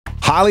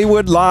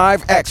Hollywood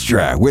Live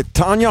Extra with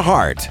Tanya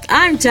Hart.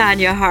 I'm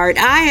Tanya Hart.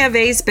 I have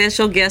a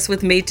special guest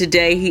with me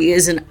today. He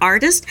is an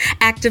artist,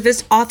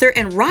 activist, author,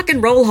 and rock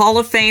and roll Hall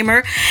of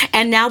Famer.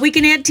 And now we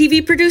can add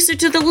TV producer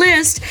to the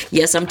list.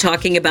 Yes, I'm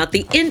talking about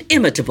the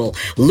inimitable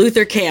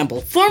Luther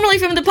Campbell, formerly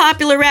from the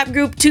popular rap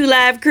group 2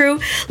 Live Crew.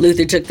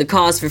 Luther took the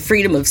cause for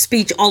freedom of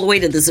speech all the way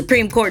to the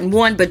Supreme Court and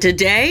won. But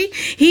today,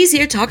 he's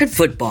here talking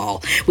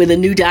football with a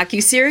new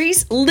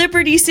docuseries,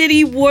 Liberty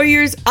City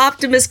Warriors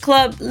Optimist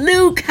Club.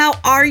 Luke, how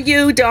are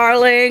you,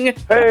 darling?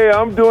 Hey,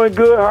 I'm doing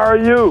good. How are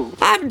you?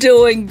 I'm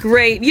doing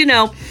great. You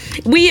know,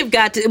 we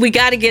got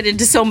to get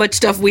into so much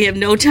stuff. We have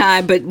no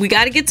time, but we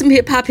got to get some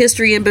hip hop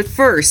history in. But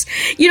first,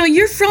 you know,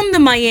 you're from the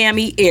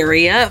Miami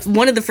area,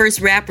 one of the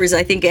first rappers,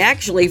 I think,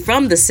 actually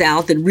from the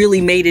South that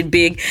really made it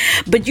big.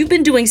 But you've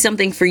been doing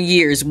something for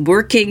years,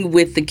 working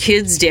with the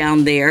kids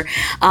down there,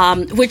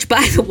 which,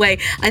 by the way,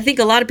 I think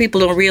a lot of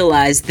people don't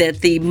realize that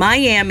the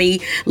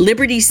Miami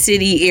Liberty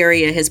City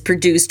area has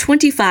produced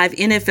 25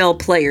 NFL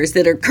players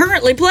that are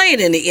currently playing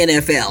in the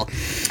NFL.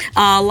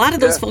 A lot of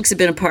those folks have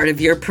been a part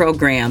of your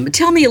program.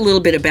 Tell me a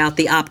little bit about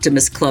the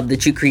Optimist Club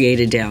that you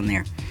created down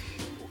there.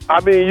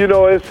 I mean, you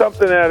know, it's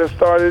something that I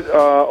started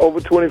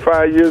over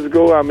 25 years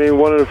ago. I mean,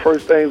 one of the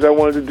first things I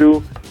wanted to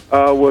do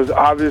was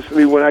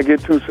obviously when I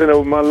get 2 cents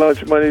over my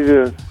lunch money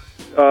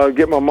to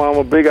get my mom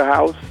a bigger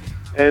house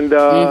and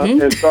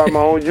start my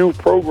own youth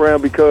program,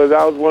 because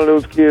I was one of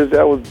those kids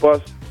that was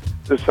bused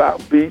to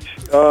South Beach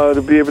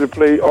to be able to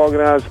play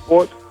organized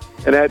sports.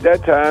 And at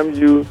that time,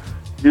 you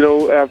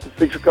know, after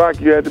 6 o'clock,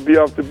 you had to be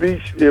off the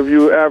beach. If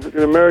you were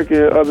African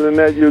American, other than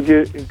that, you'll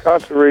get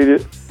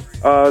incarcerated.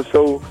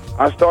 So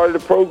I started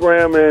the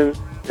program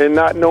and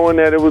not knowing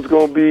that it was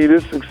going to be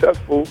this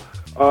successful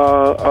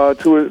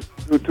to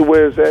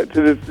where it's at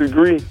to this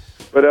degree.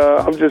 But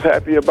I'm just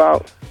happy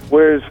about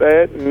where it's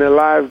at and the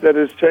lives that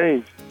it's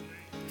changed.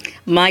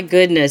 My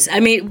goodness. I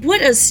mean,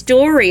 what a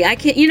story. I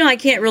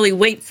can't really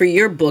wait for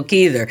your book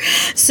either.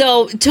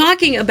 So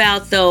talking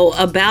about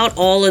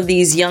all of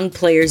these young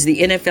players, the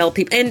NFL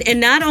people,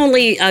 and not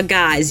only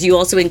guys, you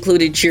also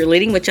included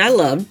cheerleading, which I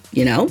love,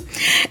 you know,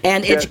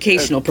 and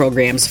educational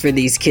programs for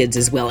these kids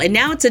as well. And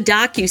now it's a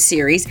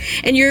docu-series,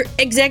 and you're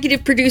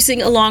executive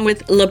producing along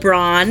with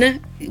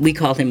LeBron. We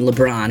call him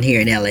LeBron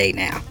here in LA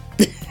now.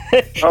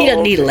 He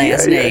doesn't need a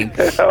last name.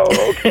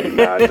 Oh,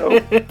 okay. I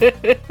know.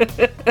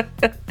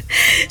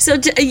 So,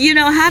 you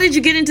know, how did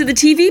you get into the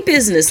TV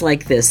business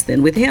like this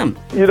then with him?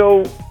 You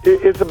know,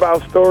 it's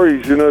about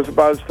stories. You know, it's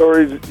about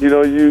stories. You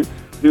know,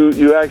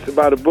 you asked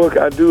about a book.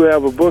 I do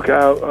have a book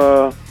out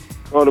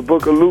on the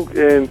Book of Luke,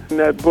 and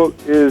that book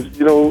is,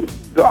 you know,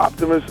 The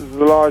Optimist is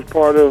a large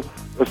part of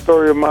the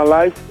story of my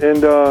life.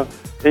 And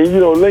you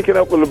know, linking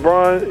up with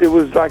LeBron, it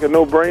was like a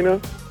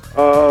no-brainer.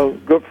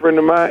 Good friend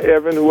of mine,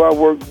 Evan, who I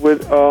worked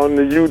with on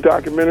the You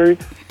documentary,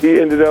 he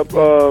ended up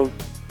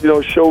you know,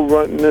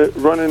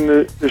 running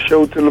the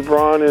show to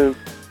LeBron, and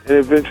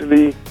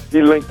eventually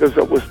he linked us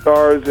up with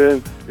stars,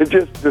 and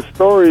the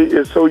story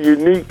is so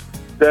unique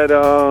that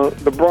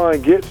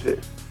LeBron gets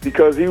it,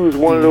 because he was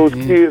one of those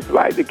kids,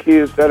 like the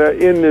kids that are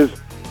in this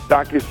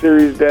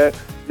docuseries, that,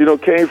 you know,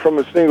 came from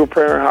a single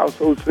parent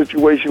household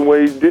situation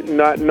where he did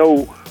not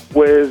know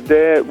where his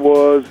dad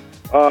was,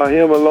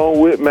 him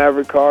along with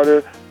Maverick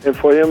Carter, and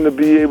for him to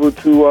be able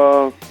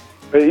to,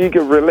 he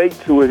could relate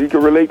to it. He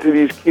could relate to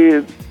these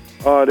kids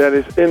that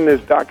is in this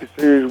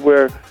docuseries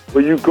where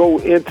you go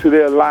into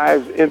their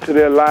lives, into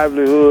their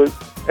livelihood,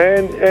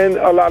 and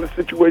a lot of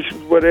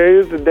situations where there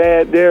is a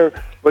dad there,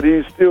 but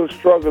he's still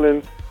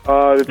struggling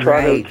to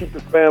try to keep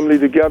the family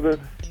together,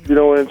 you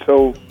know, and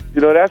so, you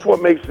know, that's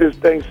what makes this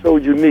thing so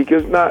unique.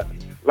 It's not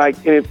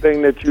like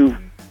anything that you've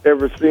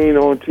ever seen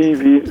on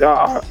TV,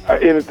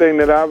 anything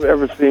that I've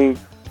ever seen.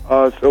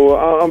 So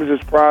I'm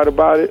just proud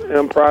about it, and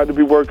I'm proud to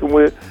be working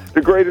with the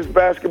greatest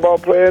basketball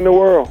player in the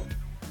world.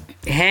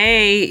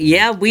 Hey,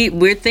 yeah,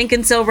 we're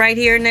thinking so right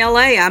here in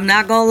LA. I'm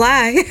not gonna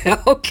lie.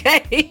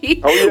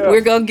 Okay. Oh, yeah.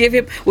 We're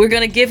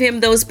gonna give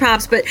him those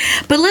props. But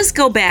let's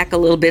go back a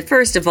little bit.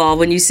 First of all,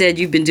 when you said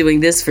you've been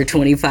doing this for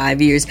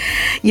 25 years,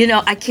 you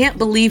know, I can't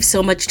believe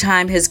so much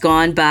time has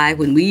gone by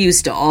when we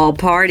used to all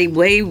party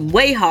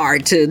way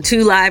hard to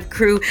 2 Live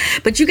Crew.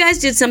 But you guys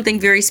did something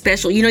very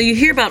special. You know, you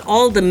hear about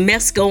all the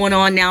mess going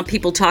on now,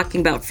 people talking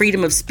about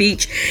freedom of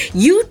speech.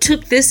 You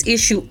took this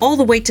issue all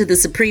the way to the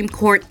Supreme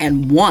Court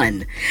and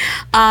won.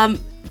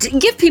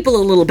 Give people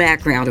a little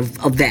background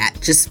of that,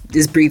 just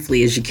as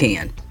briefly as you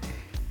can.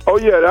 Oh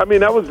yeah, I mean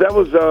that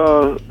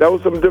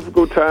was some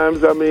difficult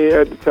times. I mean,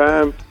 at the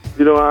time,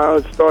 you know, I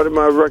started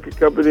my record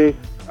company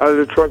out of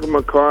the trunk of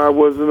my car. I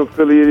wasn't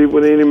affiliated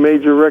with any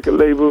major record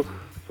label,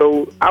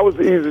 so I was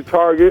an easy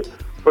target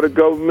for the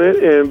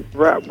government, and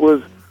rap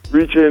was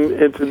reaching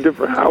into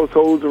different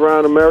households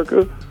around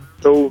America.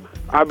 So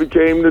I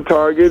became the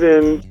target,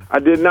 and I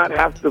did not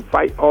have to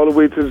fight all the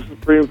way to the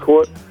Supreme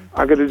Court.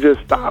 I could have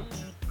just stopped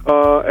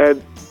at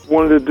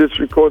one of the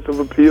district courts of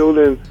appeal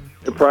and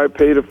probably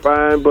paid a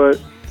fine, but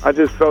I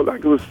just felt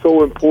like it was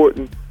so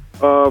important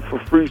for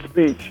free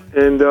speech,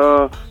 and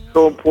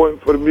so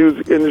important for the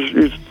music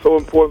industry, so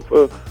important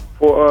for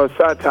for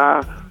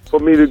satire for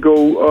me to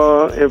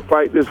go and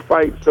fight this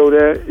fight so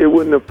that it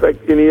wouldn't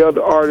affect any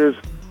other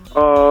artists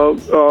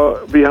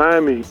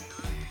behind me.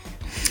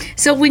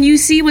 So when you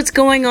see what's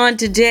going on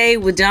today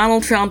with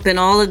Donald Trump and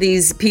all of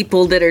these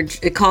people that are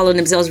calling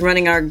themselves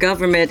running our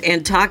government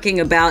and talking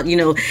about,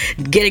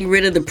 getting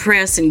rid of the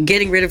press and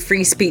getting rid of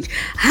free speech,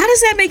 how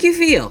does that make you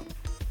feel?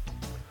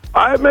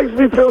 It makes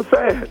me feel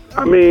sad.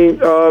 I mean,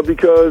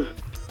 because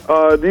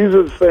these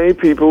are the same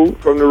people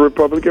from the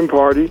Republican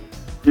Party,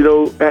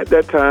 at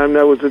that time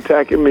that was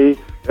attacking me,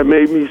 that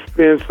made me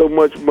spend so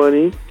much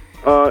money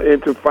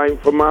into fighting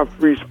for my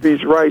free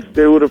speech rights.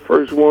 They were the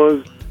first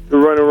ones to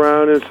run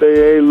around and say,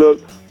 hey,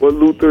 look what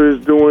Luther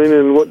is doing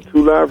and what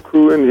Two Live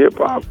Crew and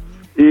hip-hop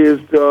is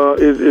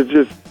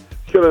just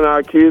killing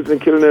our kids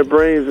and killing their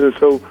brains. And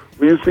so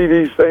when you see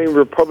these same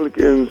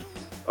Republicans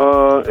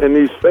and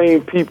these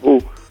same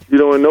people,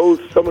 and those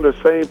some of the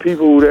same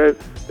people that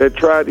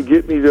tried to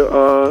get me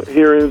to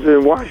hearings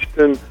in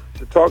Washington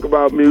to talk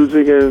about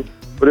music and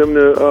for them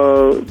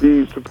to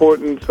be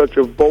supporting such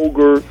a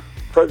vulgar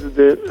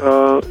president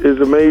is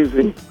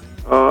amazing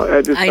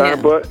at this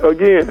time. But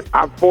again,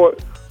 I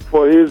fought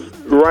for his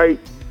right,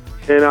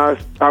 and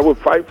I would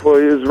fight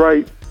for his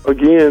right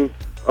again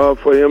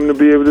for him to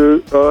be able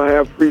to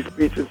have free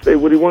speech and say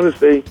what he wants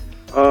to say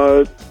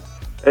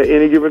at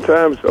any given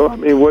time. So, I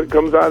mean, what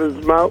comes out of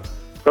his mouth,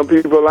 some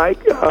people like.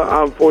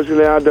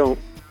 Unfortunately, I don't.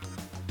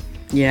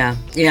 Yeah,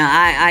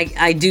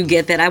 I do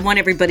get that. I want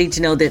everybody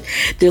to know that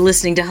they're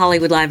listening to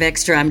Hollywood Live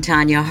Extra. I'm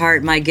Tanya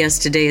Hart. My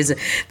guest today is a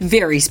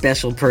very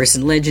special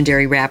person,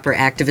 legendary rapper,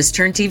 activist,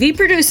 turned TV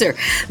producer,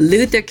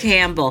 Luther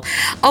Campbell.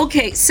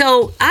 Okay,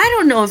 so I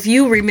don't know if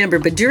you remember,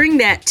 but during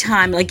that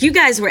time, you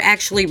guys were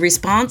actually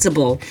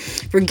responsible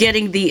for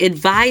getting the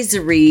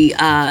advisory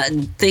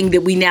thing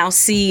that we now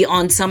see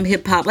on some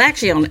hip hop,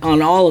 actually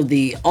on all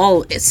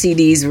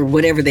CDs or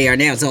whatever they are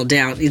now. It's all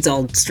down, it's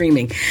all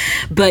streaming.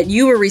 But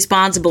you were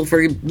responsible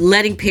for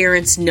letting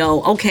parents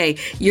know, okay,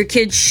 your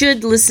kids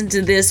should listen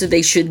to this or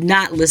they should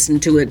not listen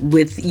to it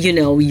with,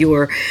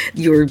 your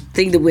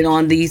thing that went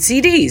on the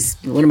CDs.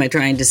 What am I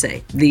trying to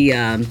say? The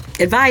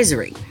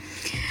advisory.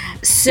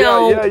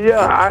 So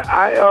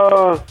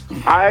I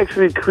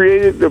actually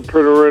created the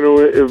parental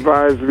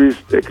advisory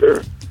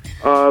sticker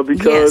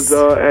because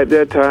at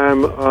that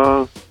time,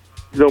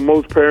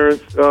 most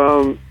parents,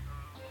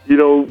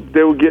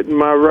 they were getting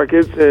my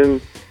records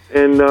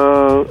and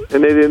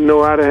they didn't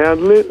know how to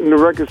handle it, and the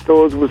record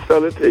stores would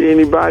sell it to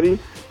anybody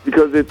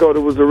because they thought it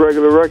was a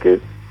regular record,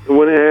 and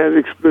when it had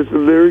explicit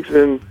lyrics,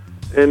 and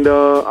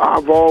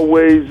I've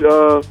always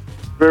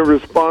been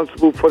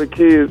responsible for the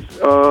kids,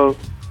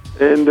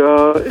 and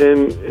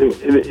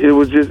it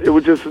was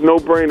just a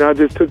no-brainer. I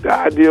just took the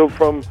idea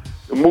from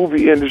the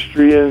movie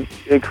industry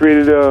and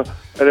created an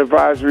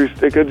advisory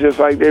sticker, just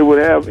like they would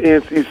have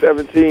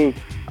NC-17.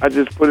 I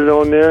just put it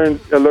on there and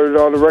alerted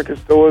all the record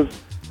stores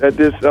that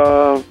this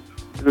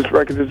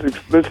record is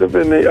explicit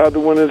and the other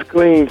one is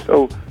clean.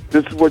 So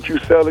this is what you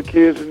sell to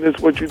kids and this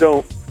is what you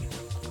don't.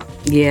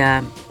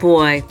 Yeah,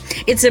 boy.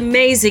 It's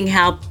amazing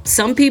how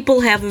some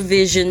people have a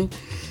vision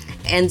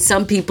and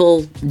some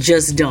people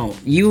just don't.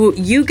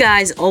 You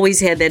guys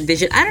always had that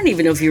vision. I don't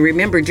even know if you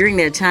remember during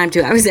that time,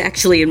 too. I was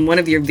actually in one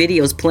of your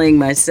videos playing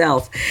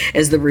myself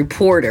as the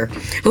reporter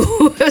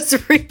who was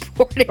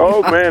reporting.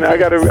 Oh, man, I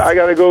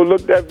gotta go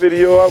look that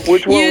video up.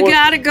 Which one You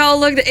got to go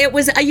look. It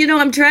was,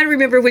 I'm trying to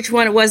remember which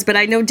one it was, but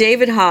I know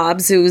David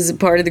Hobbs, who was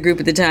part of the group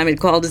at the time, had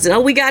called and said,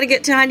 we got to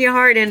get Tanya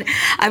Hart. And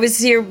I was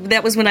here.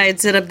 That was when I had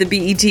set up the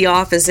BET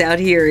office out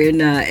here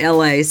in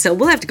L.A. So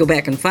we'll have to go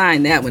back and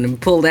find that one and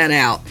pull that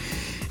out.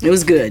 It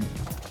was good.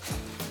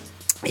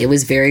 It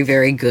was very,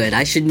 very good.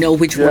 I should know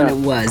which one it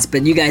was,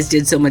 but you guys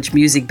did so much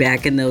music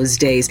back in those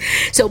days.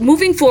 So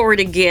moving forward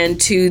again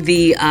to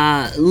the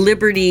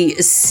Liberty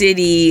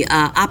City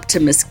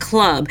Optimist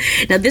Club.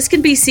 Now, this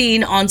can be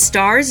seen on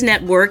Starz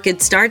Network.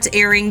 It starts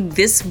airing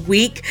this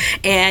week,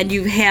 and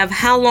you have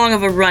how long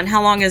of a run?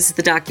 How long is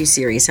the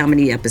docuseries? How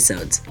many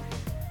episodes?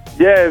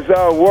 Yeah, it's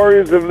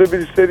Warriors of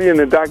Liberty City, and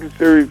the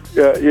docuseries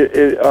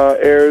it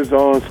airs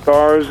on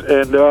Starz,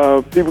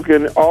 and people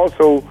can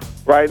also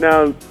right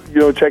now,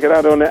 check it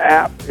out on the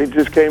app. It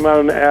just came out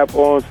on the app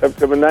on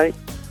September 9th,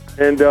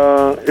 and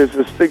it's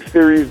a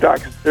 6-series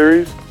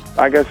docuseries.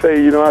 Like I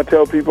say, I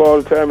tell people all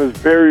the time, it's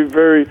very,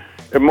 very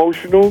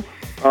emotional,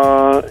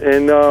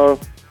 and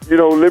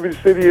Liberty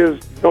City is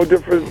no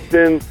different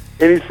than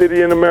any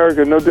city in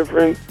America, no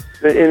different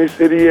than any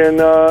city in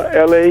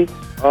L.A.,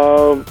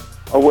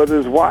 or whether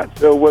it's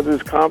Watts, or whether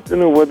it's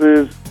Compton, or whether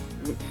it's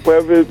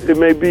wherever it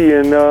may be,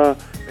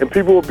 and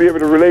people will be able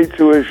to relate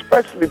to it,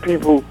 especially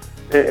people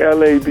in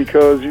L.A.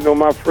 because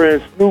my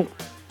friend Snoop,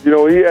 he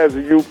has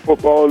a youth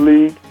football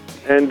league,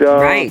 and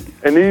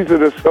and these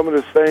are some of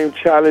the same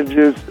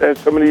challenges that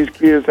some of these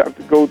kids have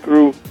to go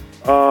through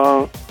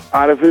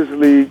out of his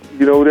league.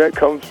 That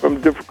comes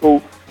from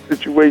difficult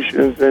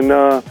situations, and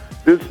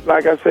this,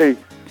 like I say,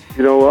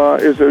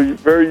 is a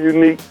very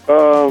unique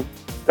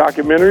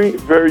documentary,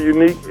 very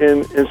unique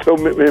in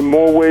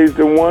more ways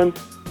than one.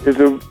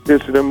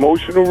 It's an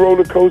emotional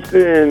roller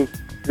coaster, and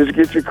just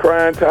get your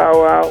crying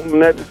towel out,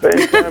 and at the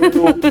same time,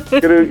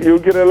 you'll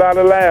get a lot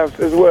of laughs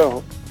as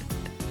well.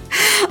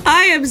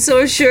 I am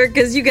so sure,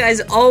 because you guys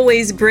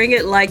always bring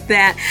it like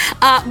that.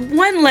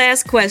 One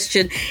last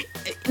question.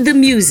 The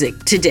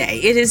music today,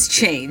 it has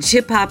changed.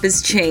 Hip-hop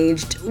has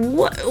changed.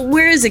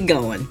 Where is it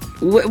going?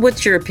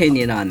 What's your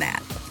opinion on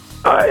that?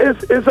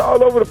 It's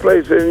all over the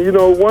place. And,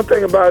 one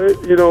thing about it,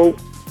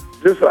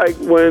 just like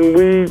when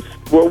we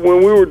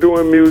were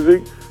doing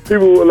music, a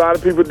lot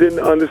of people didn't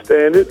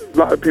understand it. A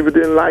lot of people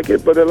didn't like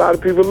it, but a lot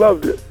of people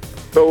loved it.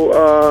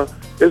 So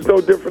it's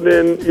no different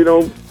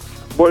than,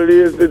 what it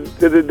is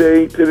to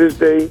this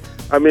day.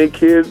 I mean,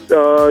 kids,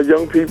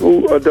 young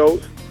people,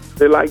 adults,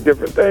 they like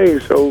different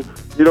things. So,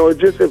 it's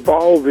just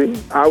evolving,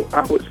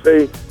 I would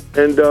say.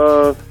 And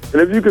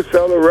if you could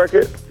sell a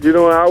record, I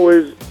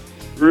always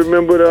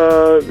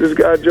remember this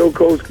guy, Joe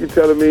Koski,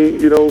 telling me,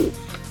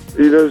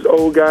 this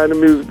old guy in the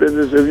music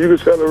business, if you can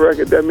sell a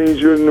record, that means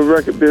you're in the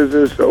record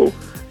business. So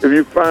if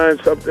you find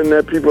something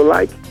that people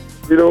like,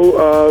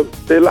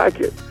 they like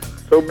it.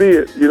 So be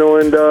it,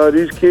 and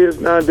these kids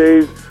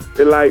nowadays,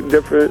 they like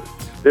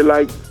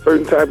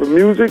certain type of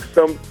music.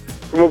 Some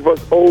of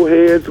us old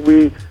heads,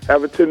 we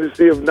have a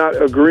tendency of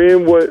not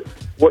agreeing what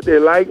they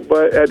like,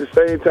 but at the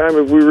same time,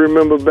 if we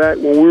remember back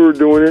when we were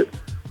doing it,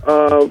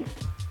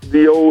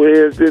 the old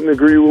heads didn't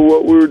agree with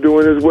what we were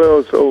doing as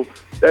well. So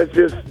that's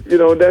just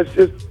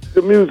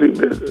the music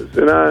business,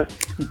 and I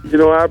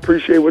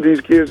appreciate what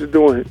these kids are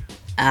doing.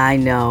 I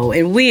know,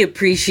 and we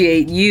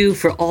appreciate you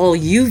for all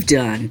you've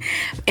done,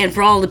 and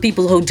for all the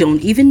people who don't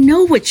even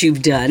know what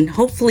you've done.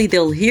 Hopefully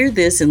they'll hear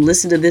this and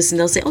listen to this, and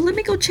they'll say, oh, let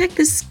me go check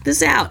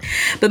this out.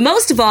 But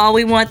most of all,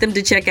 we want them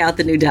to check out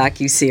the new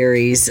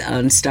docuseries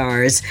on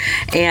Stars.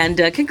 And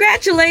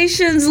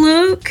congratulations,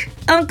 Luke,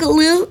 Uncle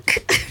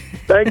Luke.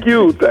 Thank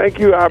you.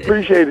 I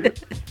appreciate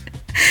it.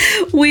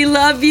 We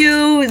love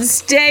you.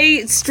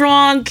 Stay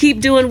strong. Keep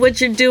doing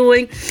what you're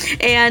doing.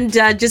 And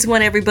just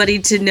want everybody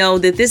to know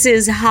that this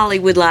is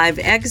Hollywood Live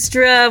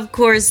Extra. Of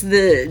course,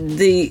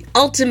 the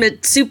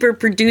ultimate super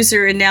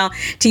producer and now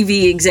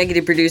TV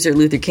executive producer,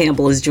 Luther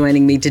Campbell, is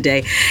joining me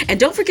today. And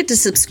don't forget to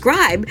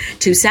subscribe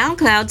to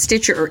SoundCloud,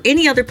 Stitcher, or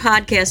any other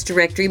podcast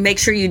directory. Make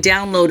sure you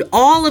download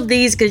all of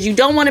these because you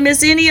don't want to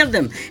miss any of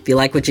them. If you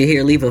like what you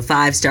hear, leave a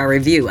 5-star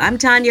review. I'm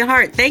Tanya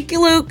Hart. Thank you,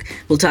 Luke.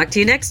 We'll talk to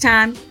you next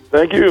time.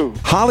 Thank you.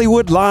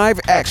 Hollywood Live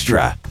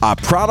Extra, a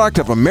product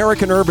of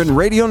American Urban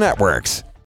Radio Networks.